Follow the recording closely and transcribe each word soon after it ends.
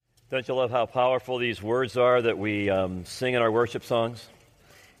Don't you love how powerful these words are that we sing in our worship songs?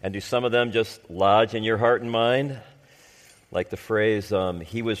 And do some of them just lodge in your heart and mind? Like the phrase,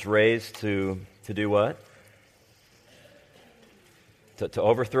 he was raised to do what? To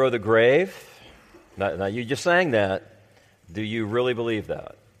overthrow the grave? Now, you just sang that. Do you really believe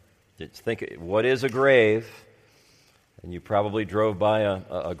that? Just think, what is a grave? And you probably drove by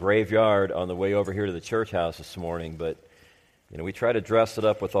a graveyard on the way over here to the church house this morning, but we try to dress it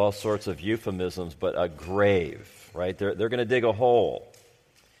up with all sorts of euphemisms, but a grave, right? They're going to dig a hole.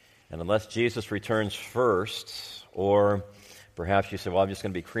 And unless Jesus returns first, or perhaps you say, well, I'm just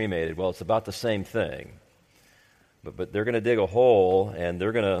going to be cremated. Well, it's about the same thing. But they're going to dig a hole, and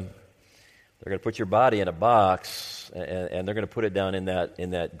they're going to put your body in a box, and they're going to put it down in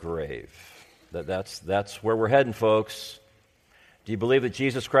that grave. That's where we're heading, folks. Do you believe that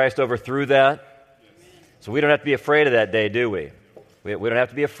Jesus Christ overthrew that? So we don't have to be afraid of that day, do we? We don't have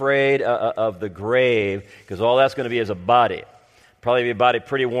to be afraid of the grave, because all that's going to be is a body. Probably be a body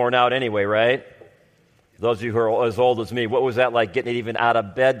pretty worn out anyway, right? Those of you who are as old as me, what was that like getting it even out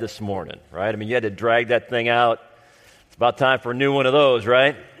of bed this morning, right? I mean, you had to drag that thing out. It's about time for a new one of those,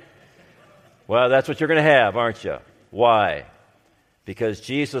 right? Well, that's what you're going to have, aren't you? Why? Because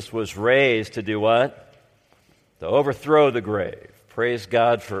Jesus was raised to do what? To overthrow the grave. Praise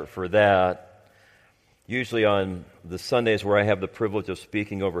God for that. Usually on the Sundays where I have the privilege of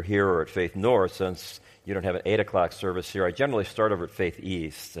speaking over here or at Faith North, since you don't have an 8 o'clock service here, I generally start over at Faith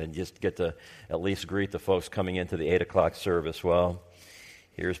East and just get to at least greet the folks coming into the 8 o'clock service. Well,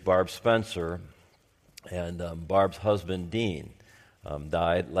 here's Barb Spencer, and Barb's husband, Dean,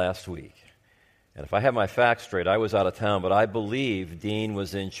 died last week. And if I have my facts straight, I was out of town, but I believe Dean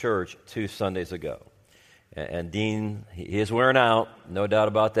was in church 2 Sundays ago. And Dean, he is wearing out, no doubt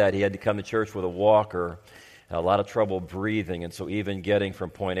about that. He had to come to church with a walker, had a lot of trouble breathing, and so even getting from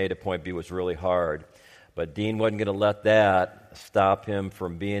point A to point B was really hard. But Dean wasn't going to let that stop him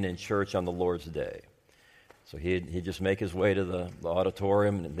from being in church on the Lord's Day. So he'd just make his way to the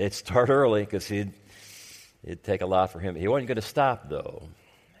auditorium, and they'd start early because it'd take a lot for him. He wasn't going to stop, though.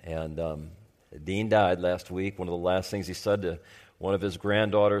 And Dean died last week. One of the last things he said to one of his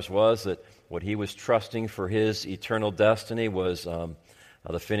granddaughters was that what he was trusting for his eternal destiny was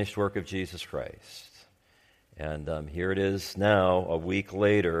the finished work of Jesus Christ. And here it is now, a week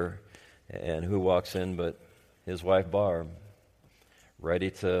later, and who walks in but his wife Barb, ready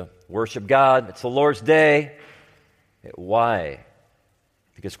to worship God. It's the Lord's Day. Why?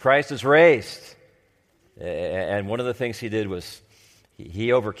 Because Christ is raised. And one of the things he did was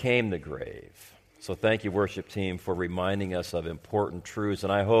he overcame the grave. So thank you, worship team, for reminding us of important truths.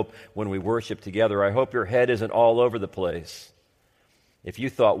 And I hope when we worship together, I hope your head isn't all over the place. If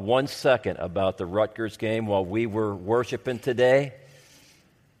you thought 1 second about the Rutgers game while we were worshiping today,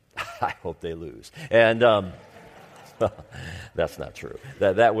 I hope they lose. And that's not true.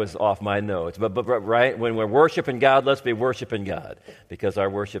 That was off my notes. But right, when we're worshiping God, let's be worshiping God, because our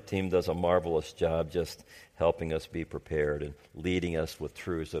worship team does a marvelous job just helping us be prepared and leading us with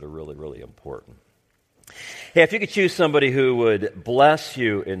truths that are really, really important. Hey, if you could choose somebody who would bless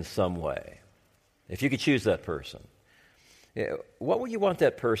you in some way, if you could choose that person, what would you want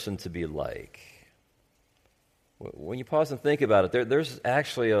that person to be like? When you pause and think about it, there's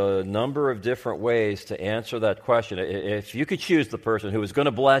actually a number of different ways to answer that question. If you could choose the person who is going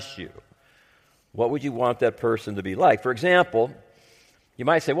to bless you, what would you want that person to be like? For example, you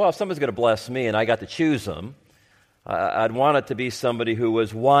might say, well, if someone's going to bless me and I got to choose them, I'd want it to be somebody who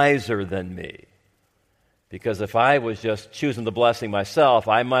was wiser than me. Because if I was just choosing the blessing myself,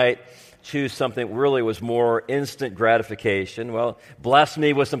 I might choose something that really was more instant gratification. Well, bless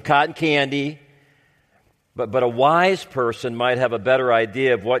me with some cotton candy. But a wise person might have a better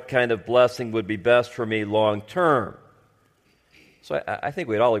idea of what kind of blessing would be best for me long term. So I think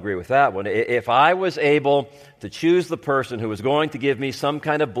we'd all agree with that one. If I was able to choose the person who was going to give me some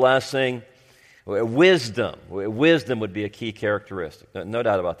kind of blessing, wisdom would be a key characteristic. No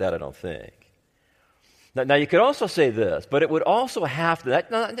doubt about that, I don't think. Now you could also say this, but it would also have to,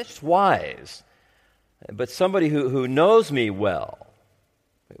 not just wise, but somebody who knows me well.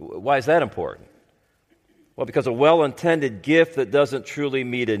 Why is that important? Well, because a well-intended gift that doesn't truly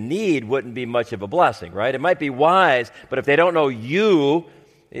meet a need wouldn't be much of a blessing, right? It might be wise, but if they don't know you,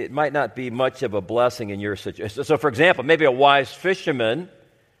 it might not be much of a blessing in your situation. So, for example, maybe a wise fisherman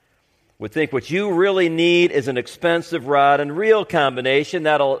would think what you really need is an expensive rod and reel combination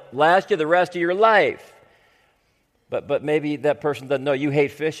that'll last you the rest of your life. But maybe that person doesn't know you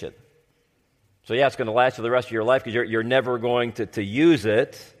hate fishing. So, yeah, it's going to last you the rest of your life because you're never going to use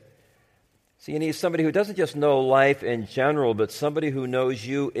it. See, you need somebody who doesn't just know life in general, but somebody who knows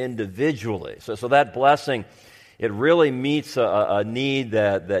you individually. So that blessing, it really meets a need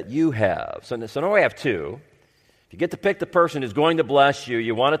that you have. So now we have two. If you get to pick the person who's going to bless you,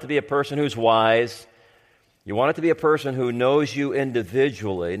 you want it to be a person who's wise. You want it to be a person who knows you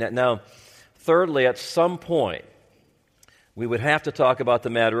individually. Now, thirdly, at some point, we would have to talk about the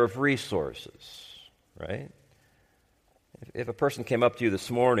matter of resources, right? If a person came up to you this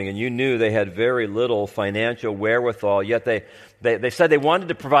morning and you knew they had very little financial wherewithal, yet they said they wanted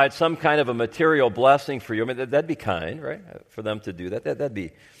to provide some kind of a material blessing for you, I mean, that'd be kind, right, for them to do that. That'd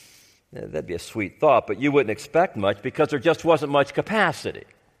be a sweet thought, but you wouldn't expect much because there just wasn't much capacity.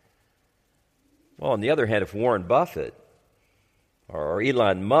 Well, on the other hand, if Warren Buffett or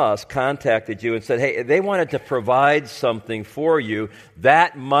Elon Musk contacted you and said, hey, they wanted to provide something for you,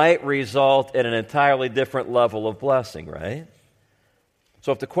 that might result in an entirely different level of blessing, right?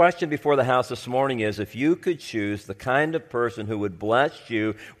 So if the question before the house this morning is, if you could choose the kind of person who would bless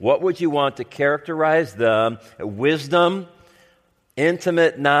you, what would you want to characterize them? Wisdom,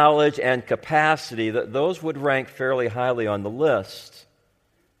 intimate knowledge, and capacity, those would rank fairly highly on the list.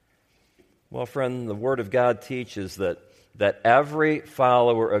 Well, friend, the Word of God teaches that every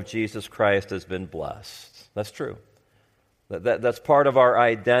follower of Jesus Christ has been blessed. That's true. That's part of our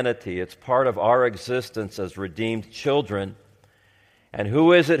identity. It's part of our existence as redeemed children. And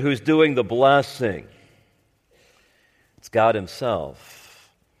who is it who's doing the blessing? It's God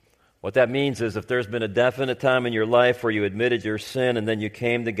Himself. What that means is if there's been a definite time in your life where you admitted your sin and then you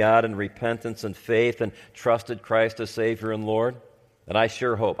came to God in repentance and faith and trusted Christ as Savior and Lord, and I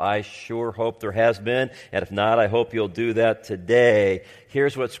sure hope there has been, and if not, I hope you'll do that today.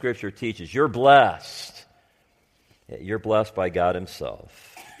 Here's what Scripture teaches. You're blessed. You're blessed by God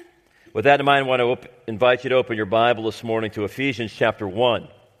Himself. With that in mind, I want to invite you to open your Bible this morning to Ephesians chapter 1.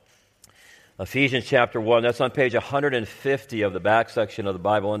 Ephesians chapter 1, that's on page 150 of the back section of the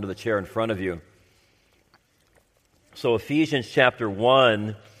Bible under the chair in front of you. So Ephesians chapter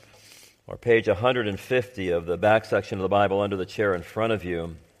 1, or page 150 of the back section of the Bible under the chair in front of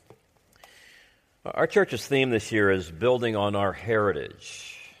you. Our church's theme this year is building on our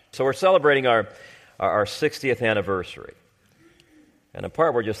heritage. So we're celebrating our 60th anniversary. And in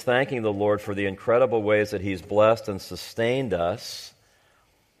part, we're just thanking the Lord for the incredible ways that He's blessed and sustained us,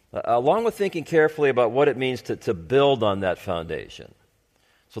 along with thinking carefully about what it means to build on that foundation.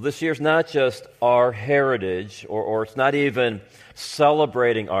 So this year's not just our heritage, or it's not even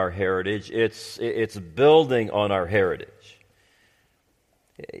celebrating our heritage, it's building on our heritage.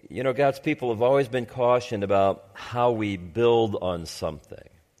 You know, God's people have always been cautioned about how we build on something.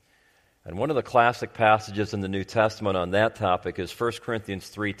 And one of the classic passages in the New Testament on that topic is 1 Corinthians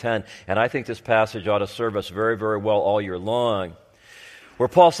 3:10, and I think this passage ought to serve us very, very well all year long, where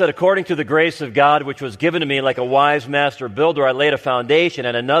Paul said, according to the grace of God which was given to me like a wise master builder, I laid a foundation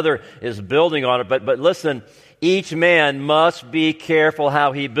and another is building on it. But listen, each man must be careful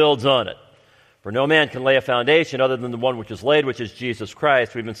how he builds on it. For no man can lay a foundation other than the one which is laid, which is Jesus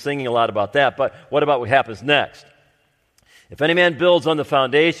Christ. We've been singing a lot about that, but what about what happens next? If any man builds on the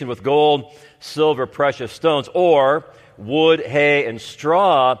foundation with gold, silver, precious stones, or wood, hay, and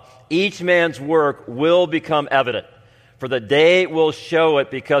straw, each man's work will become evident. For the day will show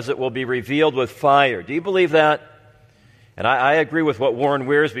it, because it will be revealed with fire. Do you believe that? And I agree with what Warren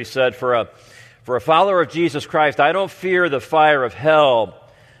Wiersbe said. For a follower of Jesus Christ, I don't fear the fire of hell,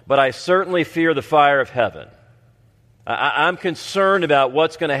 but I certainly fear the fire of heaven. I'm concerned about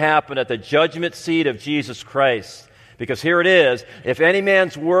what's going to happen at the judgment seat of Jesus Christ. Because here it is, if any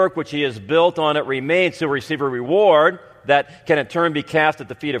man's work which he has built on it remains, he'll receive a reward that can in turn be cast at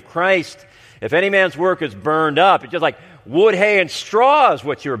the feet of Christ. If any man's work is burned up, it's just like wood, hay, and straw is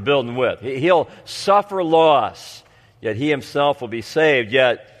what you're building with. He'll suffer loss, yet he himself will be saved,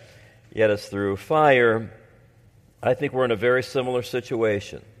 yet it's through fire. I think we're in a very similar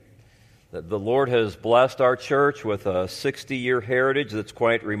situation. The Lord has blessed our church with a 60-year heritage that's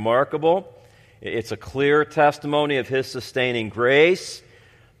quite remarkable. It's a clear testimony of His sustaining grace.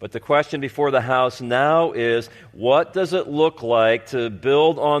 But the question before the house now is, what does it look like to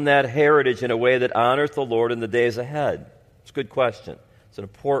build on that heritage in a way that honors the Lord in the days ahead? It's a good question. It's an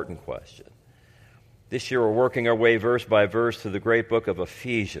important question. This year we're working our way verse by verse through the great book of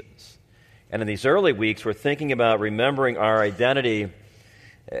Ephesians. And in these early weeks, we're thinking about remembering our identity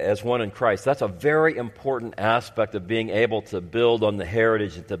as one in Christ. That's a very important aspect of being able to build on the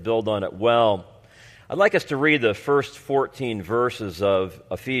heritage and to build on it well. I'd like us to read the first 14 verses of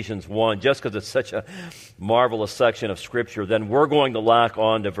Ephesians 1, just because it's such a marvelous section of Scripture. Then we're going to lock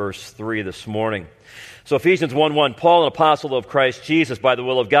on to verse 3 this morning. So Ephesians 1:1, Paul, an apostle of Christ Jesus, by the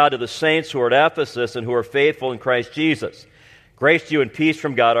will of God, to the saints who are at Ephesus and who are faithful in Christ Jesus. Grace to you and peace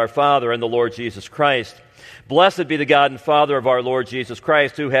from God our Father and the Lord Jesus Christ. Blessed be the God and Father of our Lord Jesus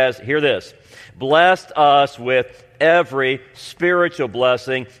Christ, who has, hear this, blessed us with every spiritual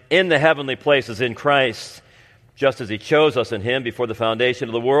blessing in the heavenly places in Christ, just as He chose us in Him before the foundation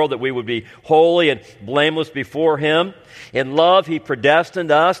of the world, that we would be holy and blameless before Him. In love, He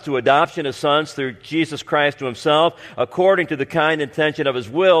predestined us to adoption as sons through Jesus Christ to Himself, according to the kind intention of His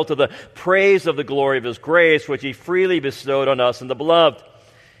will, to the praise of the glory of His grace, which He freely bestowed on us in the Beloved.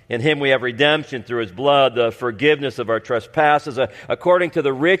 In Him we have redemption through His blood, the forgiveness of our trespasses, according to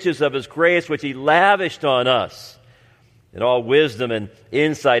the riches of His grace, which He lavished on us. In all wisdom and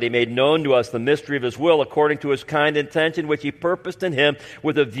insight He made known to us the mystery of His will, according to His kind intention, which He purposed in Him,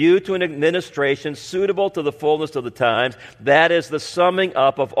 with a view to an administration suitable to the fullness of the times. That is the summing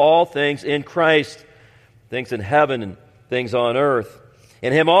up of all things in Christ, things in heaven and things on earth.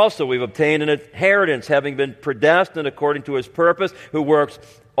 In Him also we've obtained an inheritance, having been predestined according to His purpose, who works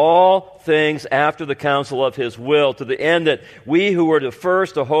all things after the counsel of His will, to the end that we who were the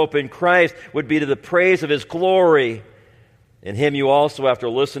first to hope in Christ would be to the praise of His glory. In Him you also, after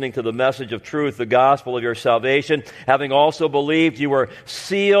listening to the message of truth, the gospel of your salvation, having also believed, you were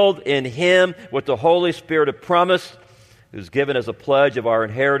sealed in Him with the Holy Spirit of promise, who is given as a pledge of our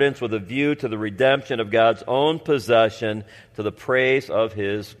inheritance with a view to the redemption of God's own possession, to the praise of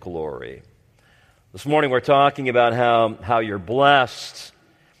His glory. This morning we're talking about how you're blessed.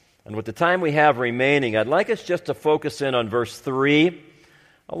 And with the time we have remaining, I'd like us just to focus in on verse 3,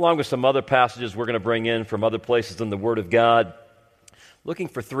 along with some other passages we're going to bring in from other places in the Word of God, looking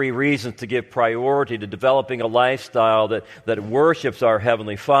for 3 reasons to give priority to developing a lifestyle that worships our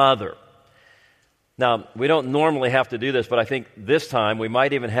Heavenly Father. Now, we don't normally have to do this, but I think this time we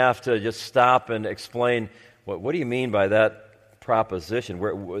might even have to just stop and explain, what do you mean by that proposition?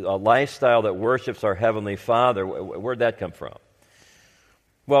 A lifestyle that worships our Heavenly Father, where'd that come from?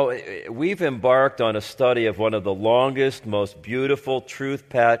 Well, we've embarked on a study of one of the longest, most beautiful,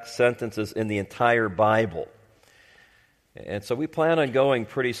 truth-packed sentences in the entire Bible. And so we plan on going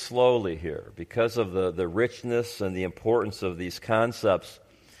pretty slowly here because of the richness and the importance of these concepts.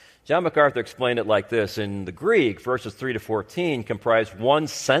 John MacArthur explained it like this. In the Greek, verses 3 to 14 comprise one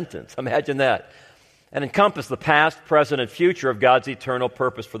sentence. Imagine that. And encompass the past, present, and future of God's eternal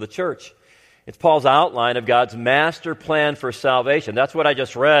purpose for the church. It's Paul's outline of God's master plan for salvation. That's what I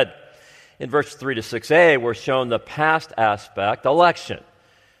just read. In verses 3 to 6a, we're shown the past aspect, election.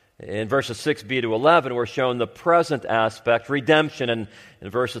 In verses 6b to 11, we're shown the present aspect, redemption. And in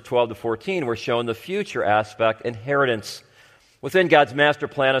verses 12 to 14, we're shown the future aspect, inheritance. Within God's master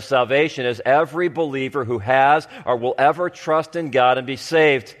plan of salvation is every believer who has or will ever trust in God and be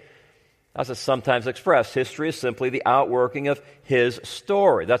saved. As it's sometimes expressed, history is simply the outworking of His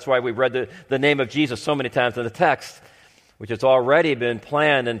story. That's why we've read the name of Jesus so many times in the text, which has already been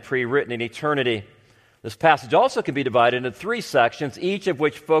planned and pre-written in eternity. This passage also can be divided into 3 sections, each of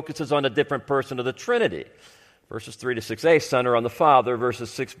which focuses on a different person of the Trinity. Verses 3 to 6a center on the Father, verses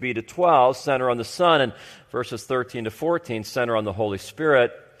 6b to 12 center on the Son, and verses 13 to 14 center on the Holy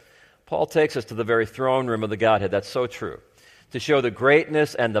Spirit. Paul takes us to the very throne room of the Godhead. That's so true. To show the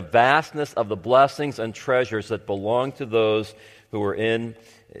greatness and the vastness of the blessings and treasures that belong to those who are in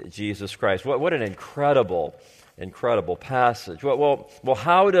Jesus Christ. What an incredible passage. Well,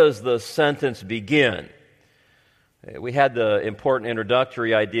 how does the sentence begin? We had the important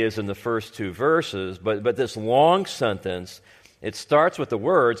introductory ideas in the first 2 verses, but this long sentence, it starts with the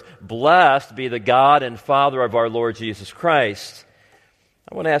words, "Blessed be the God and Father of our Lord Jesus Christ."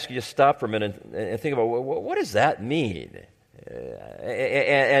 I want to ask you to stop for a minute and think about, what does that mean?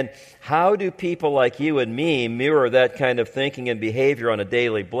 And how do people like you and me mirror that kind of thinking and behavior on a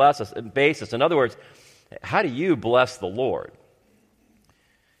daily basis? In other words, how do you bless the Lord?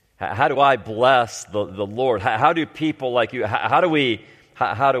 How do I bless the Lord? How do people like you, how do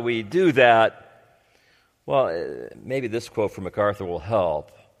we do that? Well, maybe this quote from MacArthur will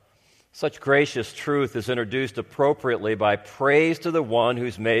help. Such gracious truth is introduced appropriately by praise to the one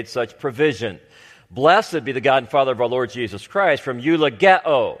who's made such provision. Blessed be the God and Father of our Lord Jesus Christ, from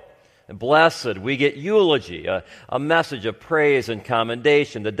eulogeo. And blessed, we get eulogy, a message of praise and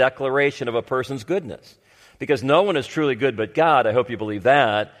commendation, the declaration of a person's goodness. Because no one is truly good but God, I hope you believe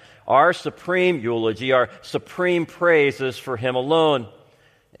that. Our supreme eulogy, our supreme praise is for Him alone.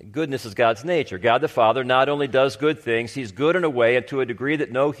 Goodness is God's nature. God the Father not only does good things, He's good in a way and to a degree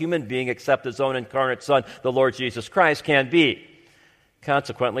that no human being except His own incarnate Son, the Lord Jesus Christ, can be.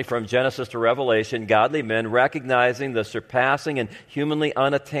 Consequently, from Genesis to Revelation, godly men, recognizing the surpassing and humanly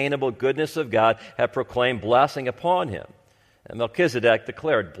unattainable goodness of God, have proclaimed blessing upon Him. And Melchizedek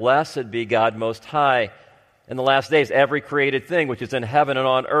declared, "Blessed be God Most High. In the last days, every created thing which is in heaven and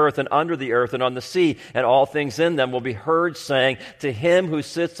on earth and under the earth and on the sea, and all things in them will be heard saying, to Him who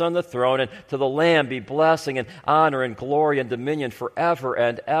sits on the throne and to the Lamb be blessing and honor and glory and dominion forever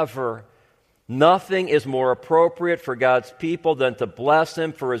and ever." Nothing is more appropriate for God's people than to bless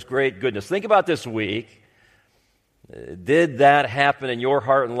Him for His great goodness. Think about this week. Did that happen in your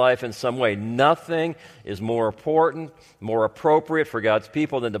heart and life in some way? Nothing is more important, more appropriate for God's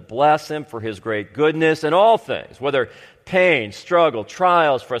people than to bless Him for His great goodness in all things, whether pain, struggle,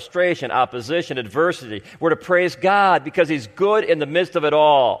 trials, frustration, opposition, adversity. We're to praise God because He's good in the midst of it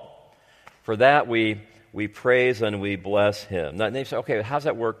all. For that we praise and we bless Him. Now, they say, okay, how does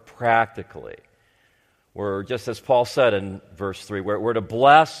that work practically? We're, just as Paul said in verse 3, we're to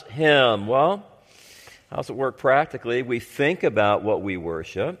bless Him. Well, how does it work practically? We think about what we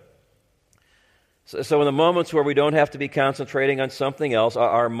worship. So in the moments where we don't have to be concentrating on something else,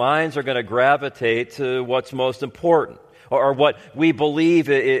 our minds are going to gravitate to what's most important or what we believe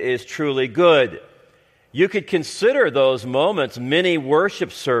is truly good. You could consider those moments mini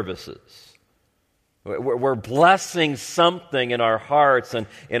worship services. We're blessing something in our hearts and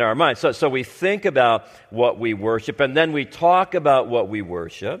in our minds. So we think about what we worship, and then we talk about what we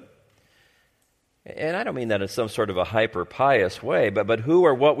worship. And I don't mean that in some sort of a hyper-pious way, but who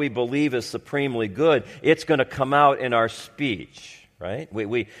or what we believe is supremely good, it's going to come out in our speech, right?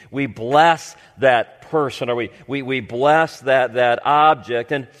 We bless that person, or we bless that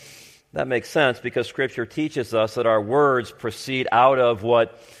object, and that makes sense because Scripture teaches us that our words proceed out of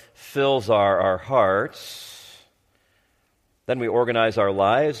what fills our hearts. Then we organize our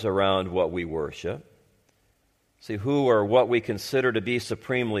lives around what we worship. See, who or what we consider to be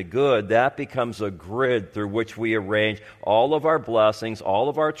supremely good, that becomes a grid through which we arrange all of our blessings, all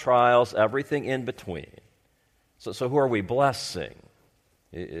of our trials, everything in between. So who are we blessing?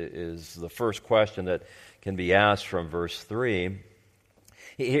 Is the first question that can be asked from verse 3.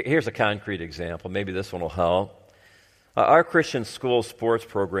 Here's a concrete example. Maybe this one will help. Our Christian school sports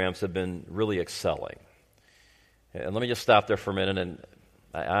programs have been really excelling. And let me just stop there for a minute. And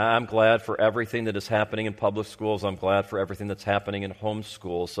I'm glad for everything that is happening in public schools. I'm glad for everything that's happening in home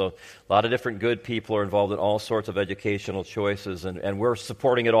schools. So a lot of different good people are involved in all sorts of educational choices, and we're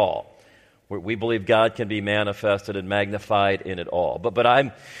supporting it all. We believe God can be manifested and magnified in it all. But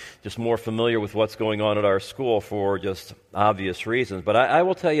I'm just more familiar with what's going on at our school for just obvious reasons. But I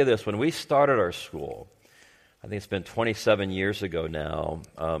will tell you this. When we started our school, I think it's been 27 years ago now,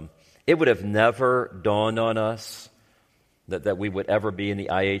 it would have never dawned on us that we would ever be in the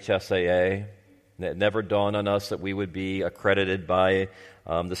IHSAA. It never dawned on us that we would be accredited by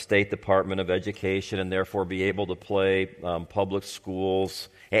the State Department of Education and therefore be able to play public schools,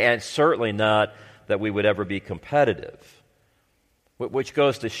 and certainly not that we would ever be competitive, which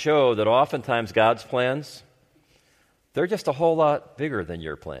goes to show that oftentimes God's plans, they're just a whole lot bigger than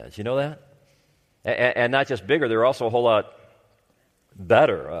your plans. You know that? And not just bigger, they're also a whole lot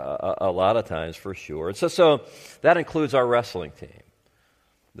better, a lot of times for sure. So that includes our wrestling team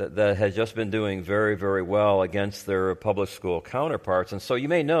that has just been doing very, very well against their public school counterparts. And so you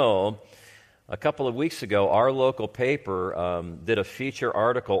may know, a couple of weeks ago, our local paper did a feature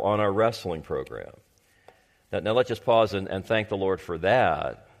article on our wrestling program. Now let's just pause and thank the Lord for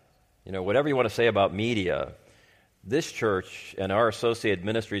that. You know, whatever you want to say about media, this church and our associated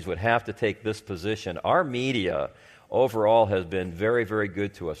ministries would have to take this position. Our media overall has been very, very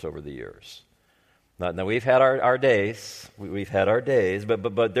good to us over the years. Now we've had our days. We've had our days,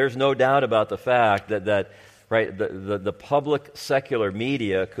 but there's no doubt about the fact that right, the public secular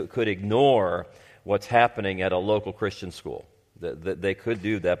media could ignore what's happening at a local Christian school. That they could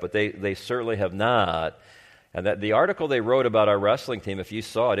do that, but they certainly have not. And that the article they wrote about our wrestling team, if you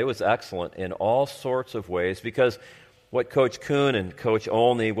saw it, it was excellent in all sorts of ways, because what Coach Kuhn and Coach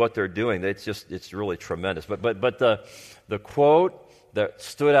Olney, what they're doing, it's really tremendous. But the quote that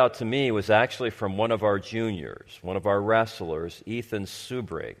stood out to me was actually from one of our juniors, one of our wrestlers, Ethan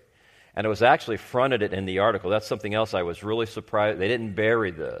Subrig. And it was actually fronted in the article. That's something else I was really surprised. They didn't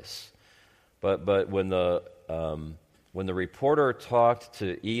bury this. But when the reporter talked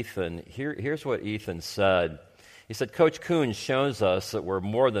to Ethan, here's what Ethan said. He said, Coach Kuhn shows us that we're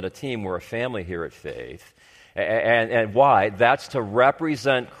more than a team, we're a family here at Faith. And why? That's to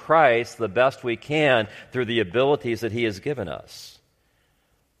represent Christ the best we can through the abilities that He has given us.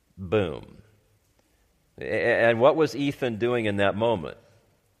 Boom. And what was Ethan doing in that moment?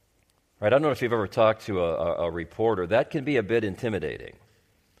 Right, I don't know if you've ever talked to a reporter. That can be a bit intimidating.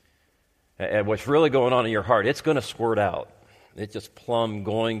 And what's really going on in your heart, it's going to squirt out. It's just plumb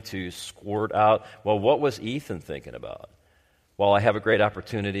going to squirt out. Well, what was Ethan thinking about? Well, I have a great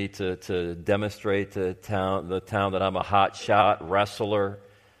opportunity to demonstrate to the town that I'm a hot shot wrestler.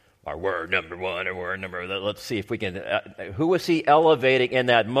 Or we're number one, or we're number... Let's see if we can... who was he elevating in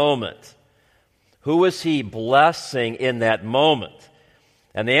that moment? Who was he blessing in that moment?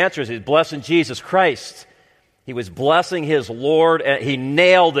 And the answer is he's blessing Jesus Christ. He was blessing his Lord, and he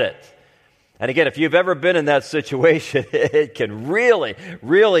nailed it. And again, if you've ever been in that situation, it can really,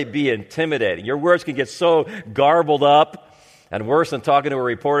 really be intimidating. Your words can get so garbled up. And worse than talking to a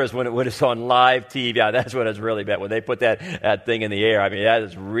reporter is when it's on live TV. Yeah, that's when it's really bad, when they put that thing in the air. I mean, that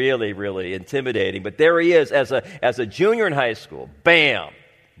is really, really intimidating. But there he is as a junior in high school. Bam!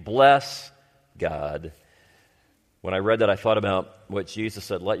 Bless God. When I read that, I thought about what Jesus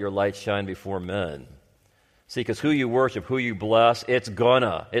said, let your light shine before men. See, because who you worship, who you bless, it's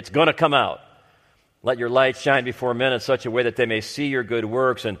gonna come out. Let your light shine before men in such a way that they may see your good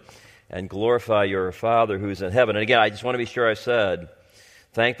works and glorify your Father who's in heaven. And again, I just want to be sure I said,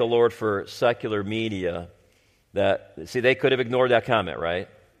 thank the Lord for secular media that, see, they could have ignored that comment, right?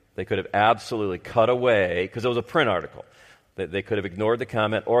 They could have absolutely cut away, because it was a print article. They could have ignored the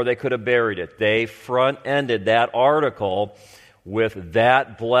comment, or they could have buried it. They front-ended that article with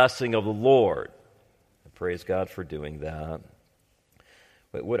that blessing of the Lord. Praise God for doing that.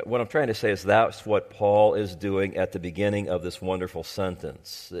 But what I'm trying to say is that's what Paul is doing at the beginning of this wonderful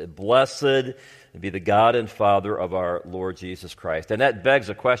sentence. Blessed be the God and Father of our Lord Jesus Christ. And that begs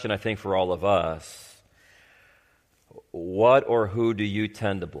a question, I think, for all of us. What or who do you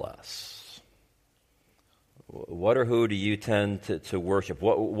tend to bless? What or who do you tend to worship?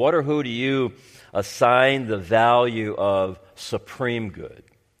 What or who do you assign the value of supreme good?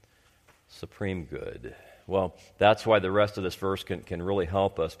 Supreme good. Well, that's why the rest of this verse can really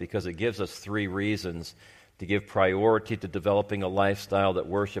help us, because it gives us three reasons to give priority to developing a lifestyle that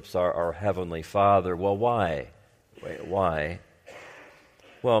worships our Heavenly Father. Well, why? Why?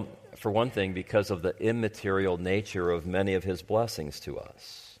 Well, for one thing, because of the immaterial nature of many of His blessings to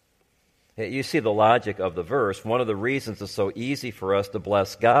us. You see the logic of the verse. One of the reasons it's so easy for us to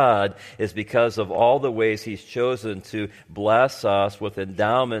bless God is because of all the ways He's chosen to bless us with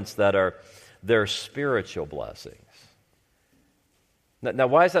endowments that are their spiritual blessings. Now,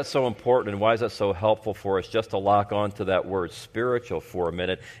 why is that so important, and why is that so helpful for us just to lock on to that word spiritual for a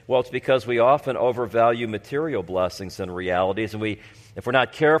minute? Well, it's because we often overvalue material blessings and realities, and if we're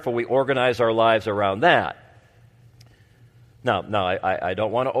not careful, we organize our lives around that. Now, I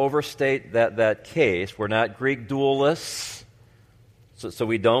don't want to overstate that case. We're not Greek dualists, so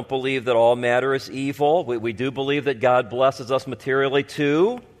we don't believe that all matter is evil. We do believe that God blesses us materially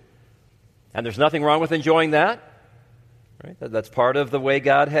too, and there's nothing wrong with enjoying that. Right? That's part of the way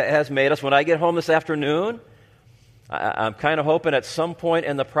God has made us. When I get home this afternoon, I'm kind of hoping at some point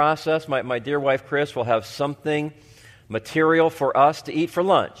in the process, my dear wife Chris will have something material for us to eat for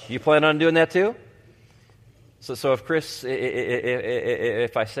lunch. You plan on doing that too? So if Chris,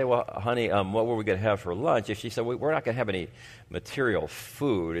 if I say, well, honey, what were we going to have for lunch? If she said, we're not going to have any material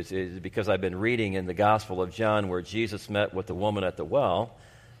food, it's because I've been reading in the Gospel of John where Jesus met with the woman at the well,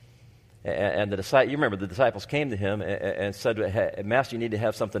 and you remember the disciples came to him and said, Master, you need to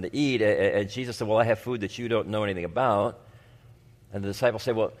have something to eat. And Jesus said, well, I have food that you don't know anything about. And the disciples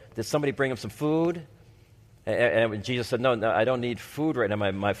said, well, did somebody bring him some food? And Jesus said, no, I don't need food right now.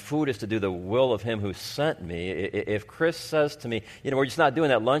 My food is to do the will of him who sent me. If Chris says to me, we're just not doing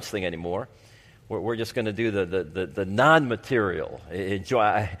that lunch thing anymore. We're just going to do the non-material.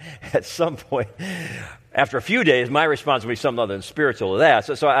 Enjoy. At some point, after a few days, my response will be something other than spiritual to that.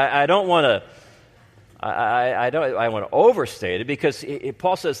 So I don't want to. I want to overstate it, because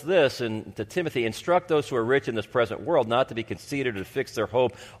Paul says this to Timothy: instruct those who are rich in this present world not to be conceited or to fix their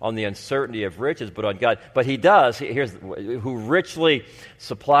hope on the uncertainty of riches, but on God. But he does. Who richly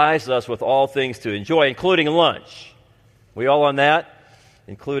supplies us with all things to enjoy, including lunch. We all on that?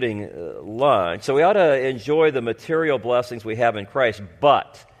 Including lunch. So we ought to enjoy the material blessings we have in Christ,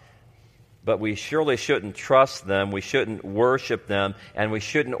 but we surely shouldn't trust them, we shouldn't worship them, and we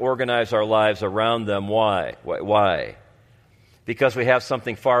shouldn't organize our lives around them. Why? Why? Because we have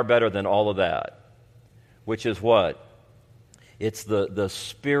something far better than all of that, which is what? It's the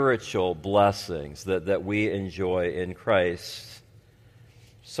spiritual blessings that we enjoy in Christ.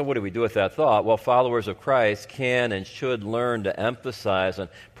 So what do we do with that thought? Well, followers of Christ can and should learn to emphasize and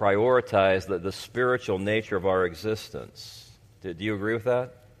prioritize the spiritual nature of our existence. Do you agree with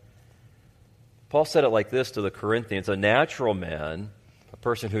that? Paul said it like this to the Corinthians: a natural man, a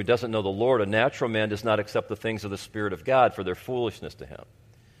person who doesn't know the Lord, a natural man does not accept the things of the Spirit of God, for their foolishness to him.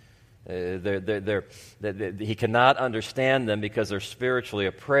 He cannot understand them because they're spiritually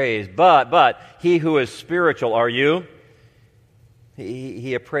appraised. But he who is spiritual, are you?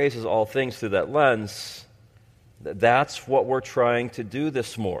 He appraises all things through that lens. That's what we're trying to do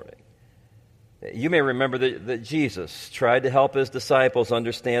this morning. You may remember that Jesus tried to help his disciples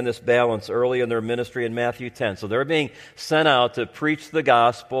understand this balance early in their ministry in Matthew 10. So they're being sent out to preach the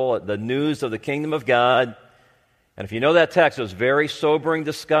gospel, the news of the kingdom of God. And if you know that text, it was very sobering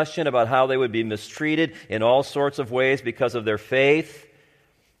discussion about how they would be mistreated in all sorts of ways because of their faith.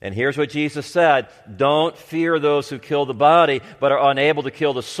 And here's what Jesus said: don't fear those who kill the body, but are unable to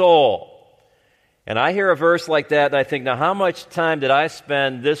kill the soul. And I hear a verse like that, and I think, now how much time did I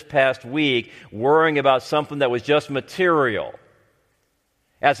spend this past week worrying about something that was just material?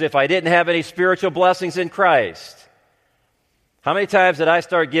 As if I didn't have any spiritual blessings in Christ. How many times did I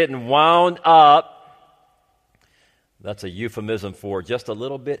start getting wound up? That's a euphemism for just a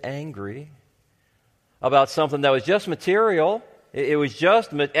little bit angry about something that was just material. It was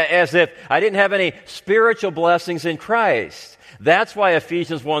just as if I didn't have any spiritual blessings in Christ. That's why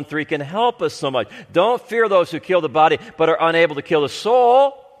Ephesians 1:3 can help us so much. Don't fear those who kill the body, but are unable to kill the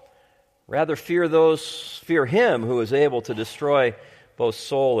soul. Rather fear him who is able to destroy both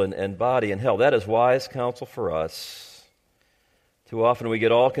soul and body in hell. That is wise counsel for us. Too often we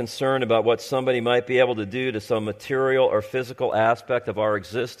get all concerned about what somebody might be able to do to some material or physical aspect of our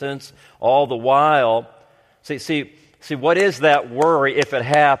existence, all the while. See, what is that worry if it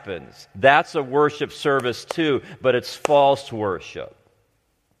happens? That's a worship service too, but it's false worship.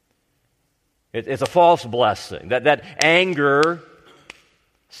 It's a false blessing. That anger,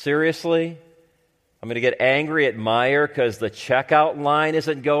 seriously? I'm going to get angry at Meijer because the checkout line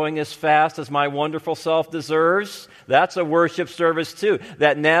isn't going as fast as my wonderful self deserves? That's a worship service too.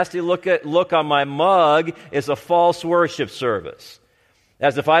 That nasty look on my mug is a false worship service.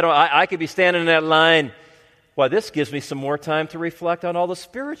 As if I could be standing in that line. Well, this gives me some more time to reflect on all the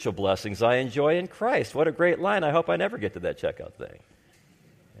spiritual blessings I enjoy in Christ. What a great line. I hope I never get to that checkout thing.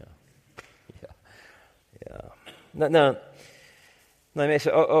 Yeah. Now, I may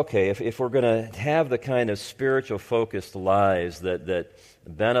say, okay, if we're going to have the kind of spiritual focused lives that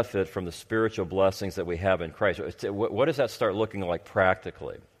benefit from the spiritual blessings that we have in Christ, what does that start looking like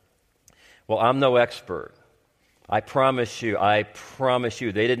practically? Well, I'm no expert. I promise you,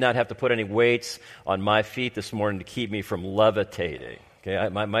 they did not have to put any weights on my feet this morning to keep me from levitating. Okay,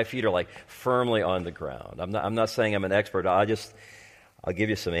 my feet are like firmly on the ground. I'm not saying I'm an expert. I'll give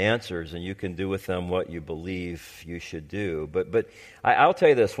you some answers, and you can do with them what you believe you should do. But I'll tell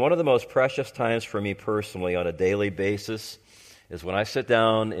you this: one of the most precious times for me personally on a daily basis is when I sit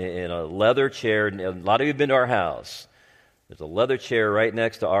down in a leather chair. And a lot of you have been to our house. There's a leather chair right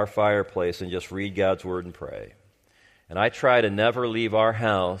next to our fireplace, and just read God's Word and pray. And I try to never leave our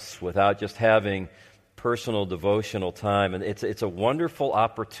house without just having personal devotional time. And it's a wonderful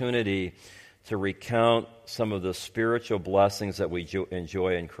opportunity to recount some of the spiritual blessings that we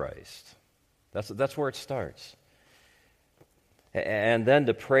enjoy in Christ. That's where it starts. And then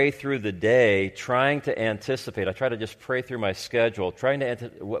to pray through the day, trying to anticipate. I try to just pray through my schedule, trying to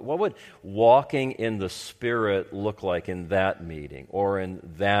anticipate what would walking in the Spirit look like in that meeting, or in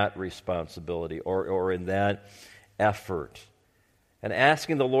that responsibility, or in that effort, and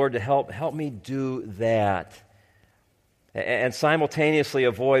asking the Lord to help me do that, and simultaneously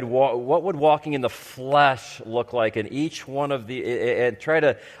avoid what would walking in the flesh look like in each one of and try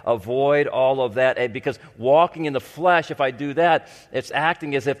to avoid all of that, because walking in the flesh, if I do that, it's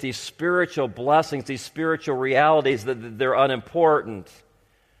acting as if these spiritual blessings, these spiritual realities, that they're unimportant.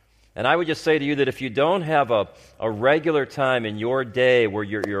 And I would just say to you that if you don't have a regular time in your day where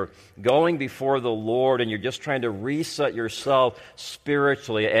you're going before the Lord and you're just trying to reset yourself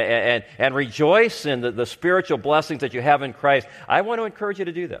spiritually and rejoice in the spiritual blessings that you have in Christ, I want to encourage you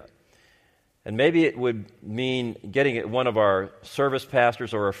to do that. And maybe it would mean getting one of our service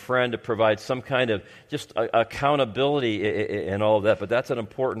pastors or a friend to provide some kind of just accountability in all of that. But that's an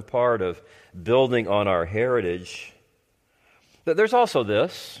important part of building on our heritage. There's also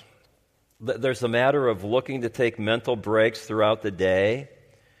this. There's the matter of looking to take mental breaks throughout the day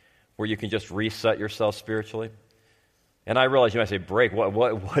where you can just reset yourself spiritually. And I realize you might say, break,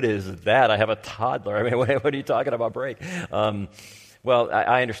 what is that? I have a toddler. I mean, what are you talking about, break? Well,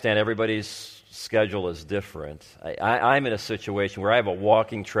 I understand everybody's schedule is different. I'm in a situation where I have a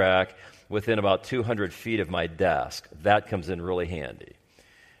walking track within about 200 feet of my desk. That comes in really handy.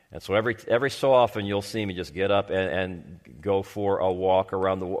 And so every so often you'll see me just get up and go for a walk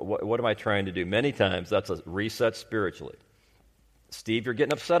around the... What am I trying to do? Many times that's a reset spiritually. Steve, you're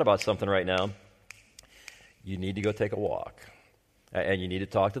getting upset about something right now. You need to go take a walk. And you need to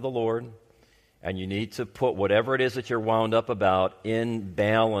talk to the Lord. And you need to put whatever it is that you're wound up about in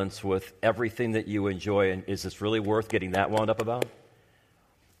balance with everything that you enjoy. And is this really worth getting that wound up about?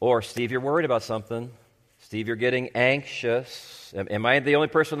 Or, Steve, you're worried about something. Steve, you're getting anxious. Am I the only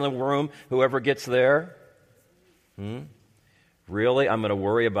person in the room who ever gets there? Really? I'm going to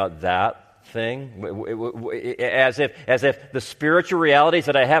worry about that thing? As if the spiritual realities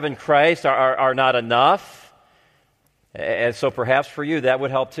that I have in Christ are not enough? And so perhaps for you that would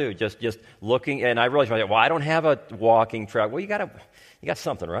help too. Just looking, and I realize, well, I don't have a walking track. Well, you got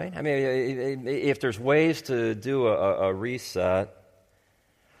something, right? I mean, if there's ways to do a reset.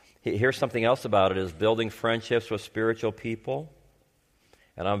 Here's something else about it, is building friendships with spiritual people.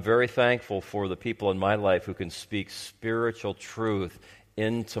 And I'm very thankful for the people in my life who can speak spiritual truth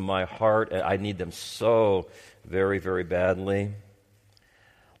into my heart. I need them so very, very badly.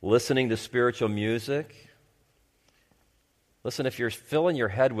 Listening to spiritual music. Listen, if you're filling your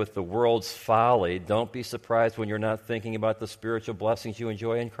head with the world's folly, don't be surprised when you're not thinking about the spiritual blessings you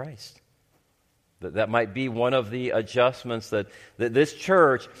enjoy in Christ. That might be one of the adjustments that this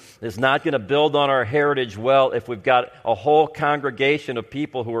church is not going to build on our heritage well if we've got a whole congregation of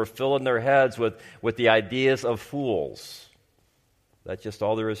people who are filling their heads with the ideas of fools. That's just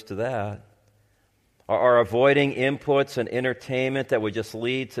all there is to that. Are avoiding inputs and entertainment that would just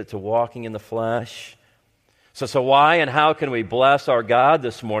lead to walking in the flesh. So why and how can we bless our God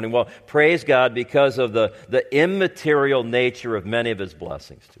this morning? Well, praise God because of the immaterial nature of many of His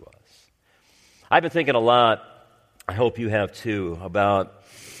blessings to us. I've been thinking a lot, I hope you have too, about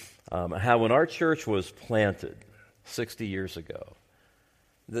how when our church was planted 60 years ago,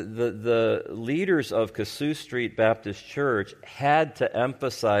 the leaders of Kossuth Street Baptist Church had to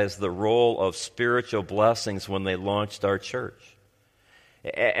emphasize the role of spiritual blessings when they launched our church,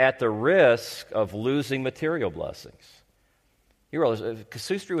 at the risk of losing material blessings. You realize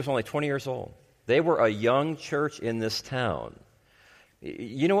Kossuth Street was only 20 years old. They were a young church in this town.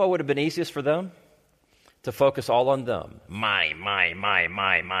 You know what would have been easiest for them? To focus all on them. My.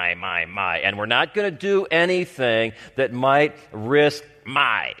 And we're not going to do anything that might risk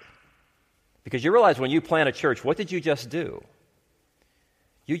my. Because you realize when you plant a church, what did you just do?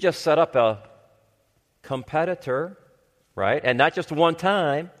 You just set up a competitor, right? And not just one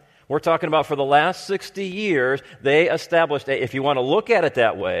time. We're talking about for the last 60 years, they established, if you want to look at it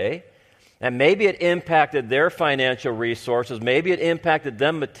that way, and maybe it impacted their financial resources. Maybe it impacted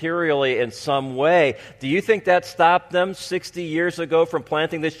them materially in some way. Do you think that stopped them 60 years ago from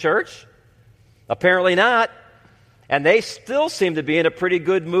planting this church? Apparently not. And they still seem to be in a pretty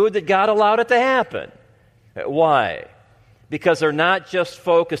good mood that God allowed it to happen. Why? Because they're not just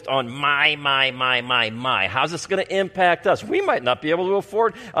focused on my. How's this going to impact us? We might not be able to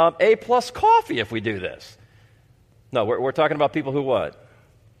afford A-plus coffee if we do this. No, we're talking about people who what?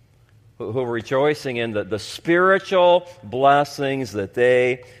 Who are rejoicing in the spiritual blessings that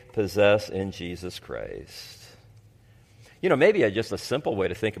they possess in Jesus Christ. You know, maybe just a simple way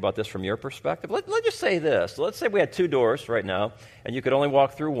to think about this from your perspective. Let's just say this. Let's say we had two doors right now, and you could only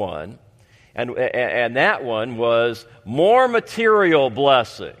walk through one, and that one was more material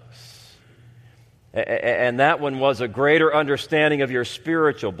blessings. And that one was a greater understanding of your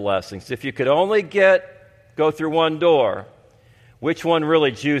spiritual blessings. If you could only go through one door, which one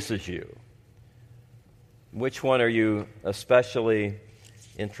really juices you? Which one are you especially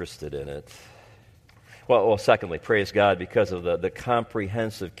interested in it? Well, secondly, praise God because of the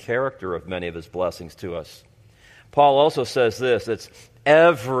comprehensive character of many of His blessings to us. Paul also says this, it's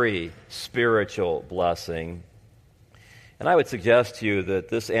every spiritual blessing. And I would suggest to you that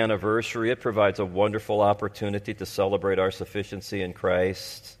this anniversary, it provides a wonderful opportunity to celebrate our sufficiency in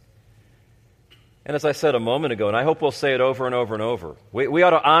Christ. And as I said a moment ago, and I hope we'll say it over and over and over, we ought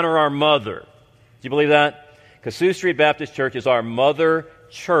to honor our mother. Do you believe that? Kossuth Street Baptist Church is our mother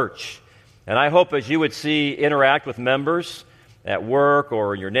church. And I hope as you would interact with members at work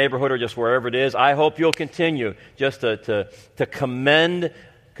or in your neighborhood or just wherever it is, I hope you'll continue just to commend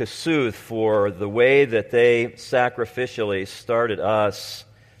Kossuth for the way that they sacrificially started us.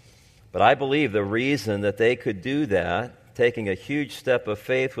 But I believe the reason that they could do that, taking a huge step of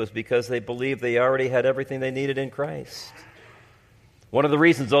faith, was because they believed they already had everything they needed in Christ. One of the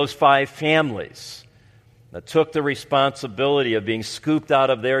reasons those 5 families that took the responsibility of being scooped out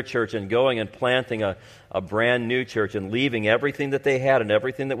of their church and going and planting a brand new church and leaving everything that they had and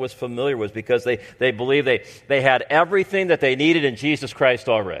everything that was familiar was because they believed they had everything that they needed in Jesus Christ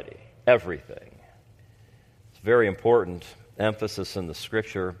already. Everything. It's very important emphasis in the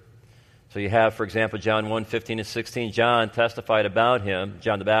Scripture. So you have, for example, John 1:15 and 16. John testified about him,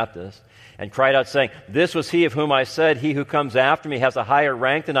 John the Baptist, and cried out saying, "This was he of whom I said, he who comes after me has a higher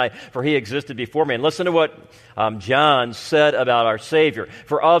rank than I, for he existed before me." And listen to what John said about our Savior.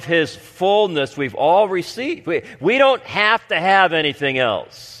 "For of his fullness we've all received." We don't have to have anything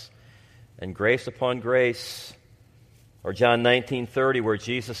else. And grace upon grace. Or John 19:30, where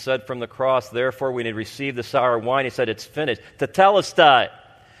Jesus said from the cross, "Therefore when he received the sour wine, he said, 'It's finished.' Tetelestai.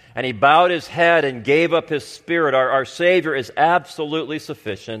 And he bowed his head and gave up his spirit." Our Savior is absolutely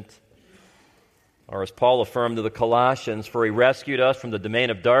sufficient. Or as Paul affirmed to the Colossians, "For he rescued us from the domain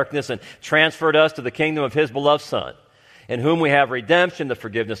of darkness and transferred us to the kingdom of his beloved Son, in whom we have redemption, the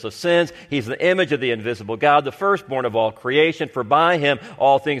forgiveness of sins. He's the image of the invisible God, the firstborn of all creation, for by him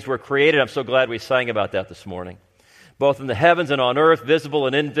all things were created." I'm so glad we sang about that this morning. "Both in the heavens and on earth, visible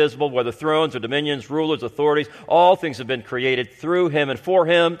and invisible, whether thrones or dominions, rulers, authorities, all things have been created through him and for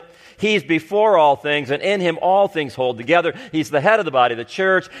him. He's before all things, and in him all things hold together. He's the head of the body of the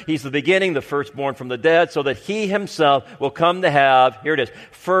church. He's the beginning, the firstborn from the dead, so that he himself will come to have," here it is,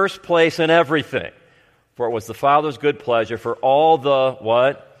 "first place in everything. For it was the Father's good pleasure for all the,"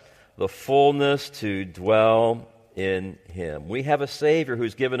 what? "The fullness to dwell in him." We have a Savior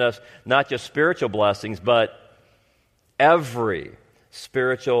who's given us not just spiritual blessings, but every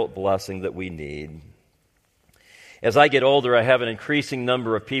spiritual blessing that we need. As I get older, I have an increasing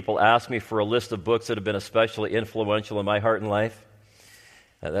number of people ask me for a list of books that have been especially influential in my heart and life.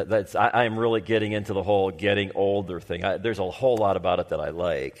 I am really getting into the whole getting older thing. There's a whole lot about it that I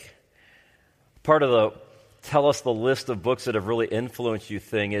like. Part of the tell us the list of books that have really influenced you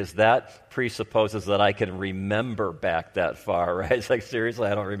thing is that presupposes that I can remember back that far, right? It's like, seriously,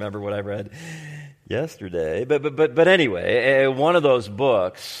 I don't remember what I read yesterday. But anyway, one of those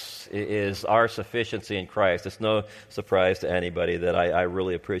books is Our Sufficiency in Christ. It's no surprise to anybody that I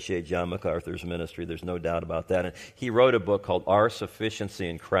really appreciate John MacArthur's ministry. There's no doubt about that. And he wrote a book called Our Sufficiency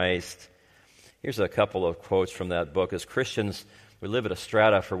in Christ. Here's a couple of quotes from that book. As Christians, we live at a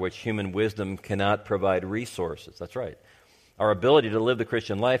strata for which human wisdom cannot provide resources. That's right. Our ability to live the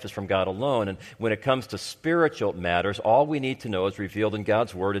Christian life is from God alone. And when it comes to spiritual matters, all we need to know is revealed in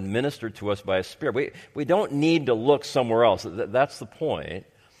God's Word and ministered to us by His Spirit. We don't need to look somewhere else. That's the point.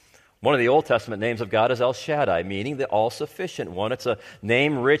 One of the Old Testament names of God is El Shaddai, meaning the all-sufficient one. It's a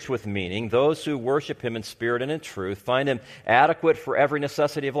name rich with meaning. Those who worship Him in spirit and in truth find Him adequate for every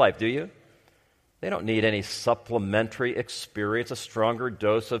necessity of life. Do you? They don't need any supplementary experience, a stronger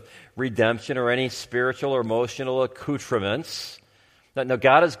dose of redemption, or any spiritual or emotional accoutrements. No,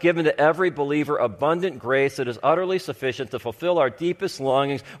 God has given to every believer abundant grace that is utterly sufficient to fulfill our deepest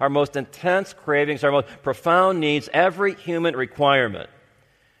longings, our most intense cravings, our most profound needs, every human requirement.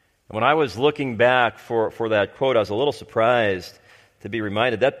 When I was looking back for that quote, I was a little surprised to be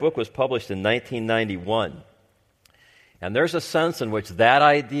reminded that book was published in 1991. And there's a sense in which that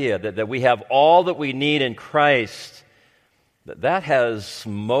idea that we have all that we need in Christ, that has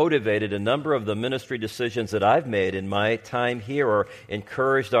motivated a number of the ministry decisions that I've made in my time here, or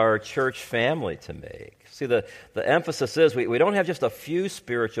encouraged our church family to make. See, the emphasis is we don't have just a few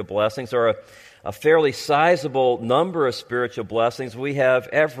spiritual blessings or a fairly sizable number of spiritual blessings. We have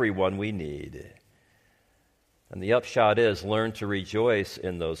everyone we need. And the upshot is, learn to rejoice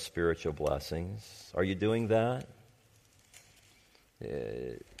in those spiritual blessings. Are you doing that?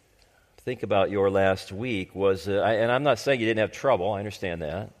 Think about your last week. And I'm not saying you didn't have trouble, I understand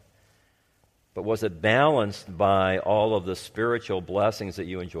that. But was it balanced by all of the spiritual blessings that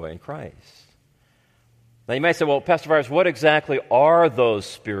you enjoy in Christ? Now you might say, well, Pastor Viars, what exactly are those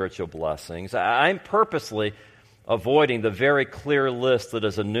spiritual blessings? I'm purposely avoiding the very clear list that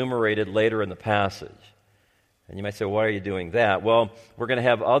is enumerated later in the passage. And you might say, why are you doing that? Well, we're going to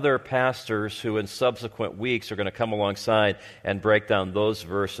have other pastors who in subsequent weeks are going to come alongside and break down those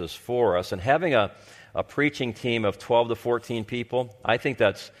verses for us. And having a preaching team of 12 to 14 people, I think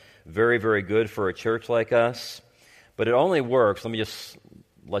that's very, very good for a church like us. But it only works, let me just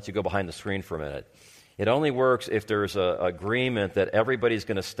let you go behind the screen for a minute. It only works if there's an agreement that everybody's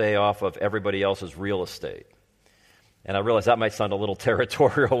going to stay off of everybody else's real estate. And I realize that might sound a little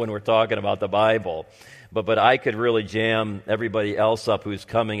territorial when we're talking about the Bible, but I could really jam everybody else up who's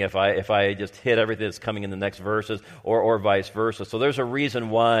coming if I just hit everything that's coming in the next verses, or vice versa. So there's a reason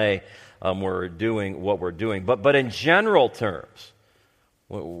why we're doing what we're doing. But in general terms,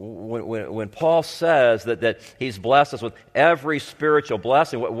 When Paul says that he's blessed us with every spiritual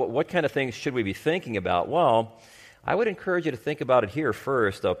blessing, what kind of things should we be thinking about? Well, I would encourage you to think about it here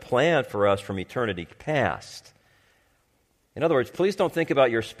first, a plan for us from eternity past. In other words, please don't think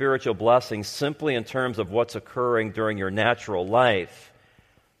about your spiritual blessings simply in terms of what's occurring during your natural life,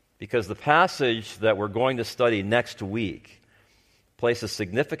 because the passage that we're going to study next week places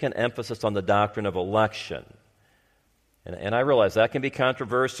significant emphasis on the doctrine of election. And I realize that can be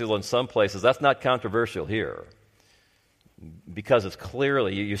controversial in some places. That's not controversial here, because it's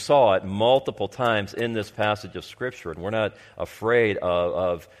clearly, you saw it multiple times in this passage of Scripture, and we're not afraid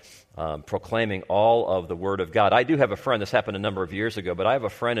of proclaiming all of the Word of God. I do have a friend, this happened a number of years ago, but I have a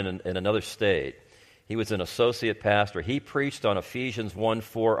friend in another state. He was an associate pastor. He preached on Ephesians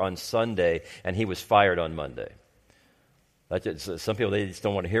 1:4 on Sunday, and he was fired on Monday. Some people, they just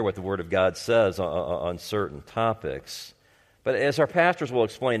don't want to hear what the Word of God says on certain topics. But as our pastors will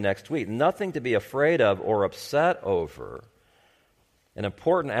explain next week, nothing to be afraid of or upset over. An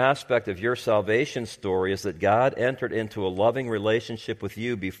important aspect of your salvation story is that God entered into a loving relationship with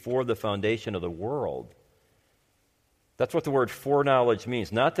you before the foundation of the world. That's what the word foreknowledge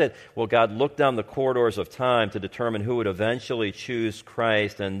means. Not that, well, God looked down the corridors of time to determine who would eventually choose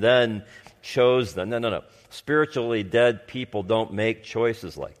Christ and then chose them. No. Spiritually dead people don't make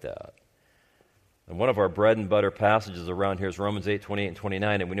choices like that. And one of our bread and butter passages around here is Romans 8:28 and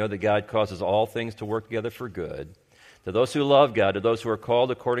 29, and we know that God causes all things to work together for good, to those who love God, to those who are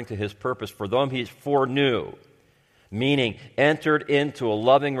called according to His purpose. For them He foreknew, meaning entered into a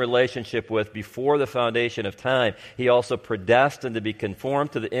loving relationship with before the foundation of time. He also predestined to be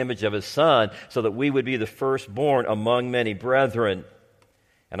conformed to the image of His Son, so that we would be the firstborn among many brethren.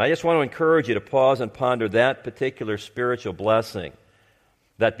 And I just want to encourage you to pause and ponder that particular spiritual blessing,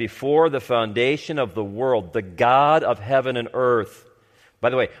 that before the foundation of the world, the God of heaven and earth, by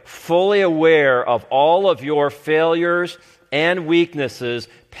the way, fully aware of all of your failures and weaknesses,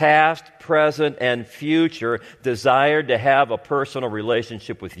 past, present, and future, desired to have a personal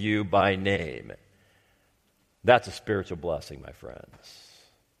relationship with you by name. That's a spiritual blessing, my friends.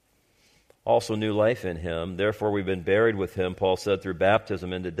 Also new life in Him. Therefore we've been buried with Him, Paul said, through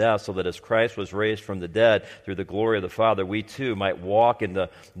baptism into death, so that as Christ was raised from the dead through the glory of the Father, we too might walk in the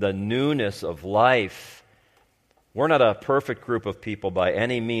newness of life. We're not a perfect group of people by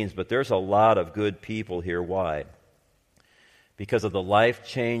any means, but there's a lot of good people here. Why? Because of the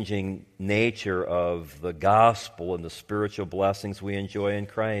life-changing nature of the gospel and the spiritual blessings we enjoy in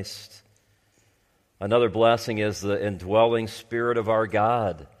Christ. Another blessing is the indwelling Spirit of our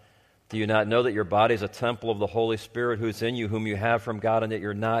God. Do you not know that your body is a temple of the Holy Spirit who's in you, whom you have from God, and that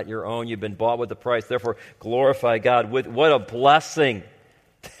you're not your own? You've been bought with a price. Therefore, glorify God. What a blessing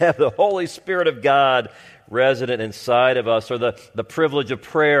to have the Holy Spirit of God resident inside of us, or the privilege of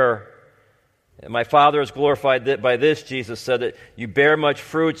prayer. And my Father is glorified by this, Jesus said, that you bear much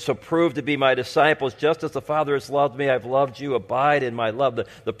fruit, so prove to be my disciples. Just as the Father has loved me, I've loved you. Abide in my love.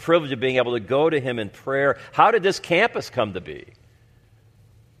 The privilege of being able to go to Him in prayer. How did this campus come to be?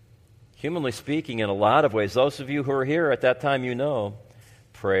 Humanly speaking, in a lot of ways, those of you who are here at that time, you know,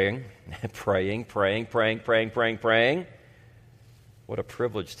 praying. What a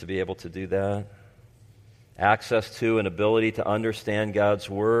privilege to be able to do that. Access to and ability to understand God's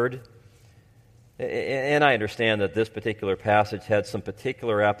Word. And I understand that this particular passage had some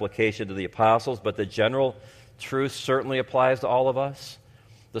particular application to the apostles, but the general truth certainly applies to all of us.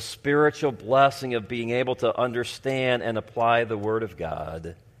 The spiritual blessing of being able to understand and apply the Word of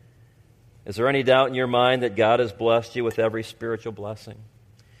God. Is there any doubt in your mind that God has blessed you with every spiritual blessing?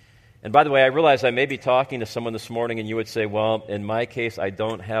 And by the way, I realize I may be talking to someone this morning and you would say, well, in my case, I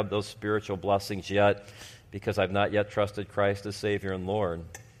don't have those spiritual blessings yet because I've not yet trusted Christ as Savior and Lord.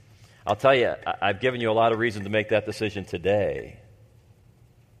 I'll tell you, I've given you a lot of reason to make that decision today.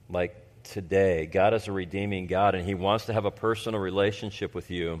 Like today, God is a redeeming God, and He wants to have a personal relationship with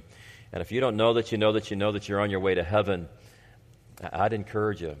you. And if you don't know that you know that you know that you're on your way to heaven, I'd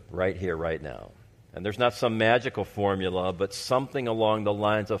encourage you right here, right now. And there's not some magical formula, but something along the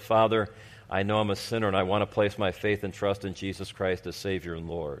lines of, Father, I know I'm a sinner, and I want to place my faith and trust in Jesus Christ as Savior and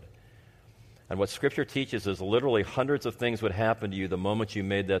Lord. And what Scripture teaches is literally hundreds of things would happen to you the moment you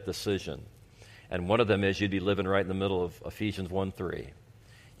made that decision. And one of them is you'd be living right in the middle of Ephesians 1:3.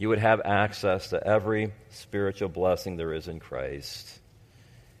 You would have access to every spiritual blessing there is in Christ.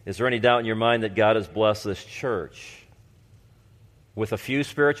 Is there any doubt in your mind that God has blessed this church with a few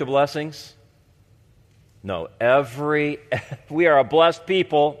spiritual blessings? No, we are a blessed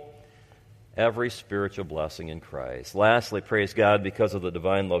people. Every spiritual blessing in Christ. Lastly, praise God because of the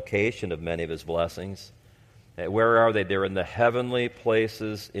divine location of many of His blessings. Where are they? They're in the heavenly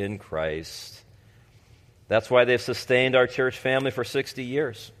places in Christ. That's why they've sustained our church family for 60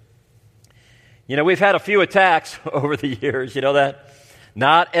 years. You know, we've had a few attacks over the years, you know that?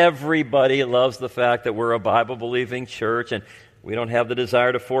 Not everybody loves the fact that we're a Bible-believing church, and we don't have the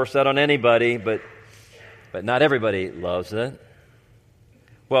desire to force that on anybody, but not everybody loves it.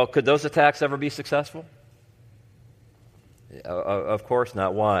 Well, could those attacks ever be successful? Of course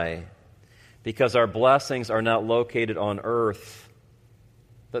not. Why? Because our blessings are not located on earth.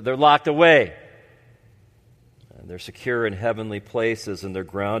 They're locked away. And they're secure in heavenly places, and they're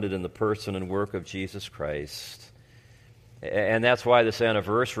grounded in the person and work of Jesus Christ. And that's why this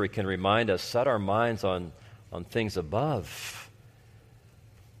anniversary can remind us, set our minds on things above.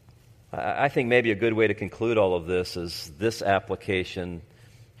 I think maybe a good way to conclude all of this is this application.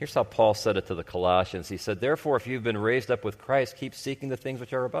 Here's how Paul said it to the Colossians. He said, "Therefore, if you've been raised up with Christ, keep seeking the things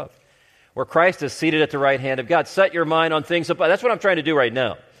which are above, where Christ is seated at the right hand of God." Set your mind on things above. That's what I'm trying to do right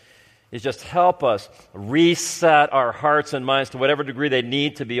now, is just help us reset our hearts and minds to whatever degree they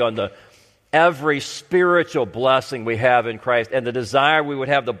need to be on every spiritual blessing we have in Christ, and the desire we would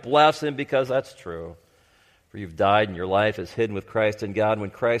have to bless Him, because that's true. For you've died and your life is hidden with Christ in God. When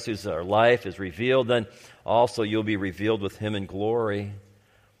Christ, who's our life, is revealed, then also you'll be revealed with Him in glory.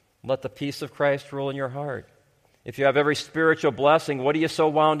 Let the peace of Christ rule in your heart. If you have every spiritual blessing, what are you so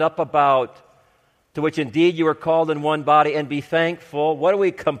wound up about? To which indeed you are called in one body, and be thankful. What are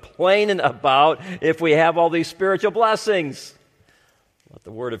we complaining about if we have all these spiritual blessings? Let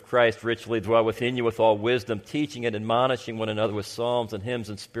the word of Christ richly dwell within you with all wisdom, teaching and admonishing one another with psalms and hymns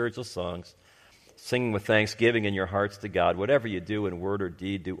and spiritual songs, singing with thanksgiving in your hearts to God. Whatever you do in word or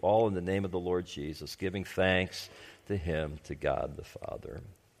deed, do all in the name of the Lord Jesus, giving thanks to Him, to God the Father.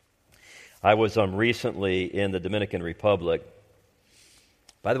 I was recently in the Dominican Republic.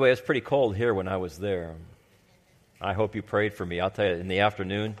 By the way, it was pretty cold here when I was there. I hope you prayed for me. I'll tell you, in the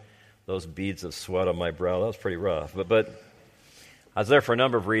afternoon, those beads of sweat on my brow, that was pretty rough. But I was there for a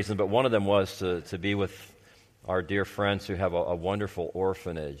number of reasons, but one of them was to be with our dear friends who have a wonderful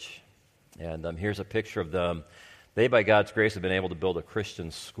orphanage. And here's a picture of them. They, by God's grace, have been able to build a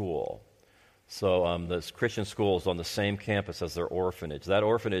Christian school. So this Christian school is on the same campus as their orphanage. That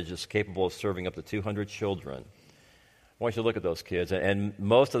orphanage is capable of serving up to 200 children. I want you to look at those kids. And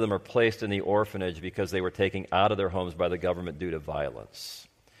most of them are placed in the orphanage because they were taken out of their homes by the government due to violence.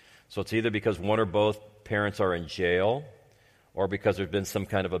 So it's either because one or both parents are in jail, or because there's been some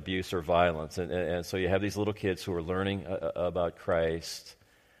kind of abuse or violence. And so you have these little kids who are learning about Christ.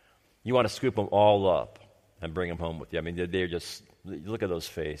 You want to scoop them all up and bring them home with you. I mean, they're just, look at those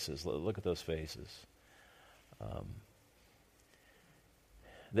faces. Look at those faces.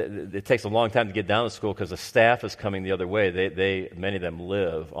 It takes a long time to get down to school because the staff is coming the other way. Many of them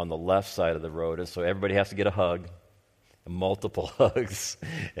live on the left side of the road, and so everybody has to get a hug, multiple hugs,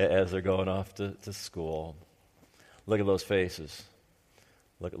 as they're going off to school. Look at those faces.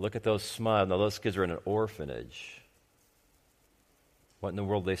 Look at those smiles. Now, those kids are in an orphanage. What in the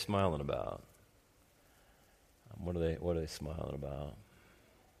world are they smiling about? What are they smiling about?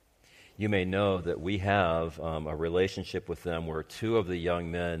 You may know that we have a relationship with them where two of the young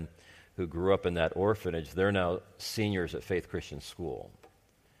men who grew up in that orphanage, they're now seniors at Faith Christian School.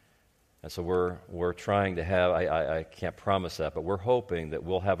 And so we're trying to have, I can't promise that, but we're hoping that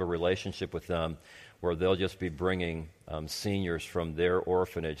we'll have a relationship with them where they'll just be bringing seniors from their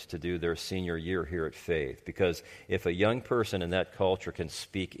orphanage to do their senior year here at Faith. Because if a young person in that culture can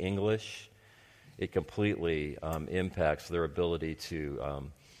speak English, it completely impacts their ability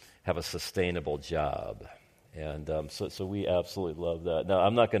to have a sustainable job. And so we absolutely love that. Now,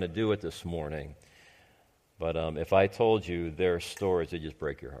 I'm not going to do it this morning, but if I told you their stories, it'd just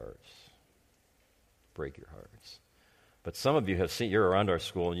break your hearts. Break your hearts. But some of you have seen, you're around our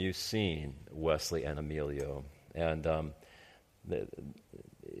school, and you've seen Wesley and Emilio. And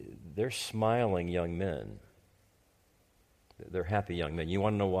they're smiling young men. They're happy young men. You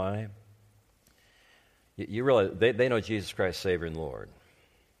want to know why? You realize they know Jesus Christ, Savior and Lord.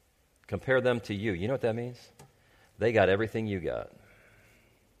 Compare them to you. You know what that means? They got everything you got.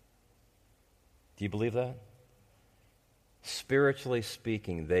 Do you believe that? Spiritually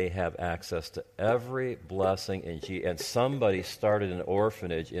speaking, they have access to every blessing in Jesus. And somebody started an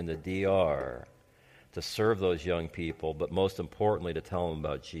orphanage in the DR to serve those young people, but most importantly, to tell them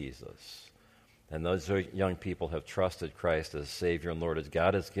about Jesus. And those young people have trusted Christ as Savior and Lord, as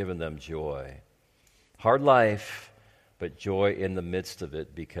God has given them joy. Hard life, but joy in the midst of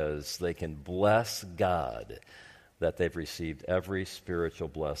it, because they can bless God that they've received every spiritual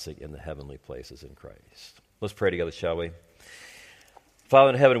blessing in the heavenly places in Christ. Let's pray together, shall we?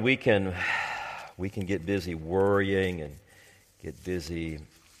 Father in heaven, we can we can get busy worrying and get busy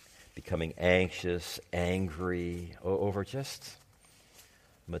becoming anxious, angry over just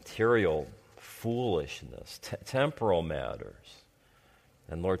material foolishness, temporal matters.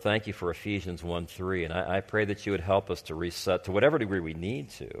 And Lord, thank you for Ephesians 1:3, and I pray that you would help us to reset to whatever degree we need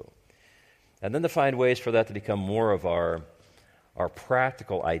to, and then to find ways for that to become more of our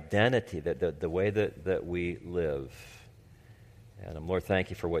practical identity, the way that we live. And Lord,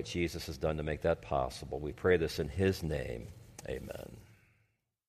 thank you for what Jesus has done to make that possible. We pray this in his name. Amen.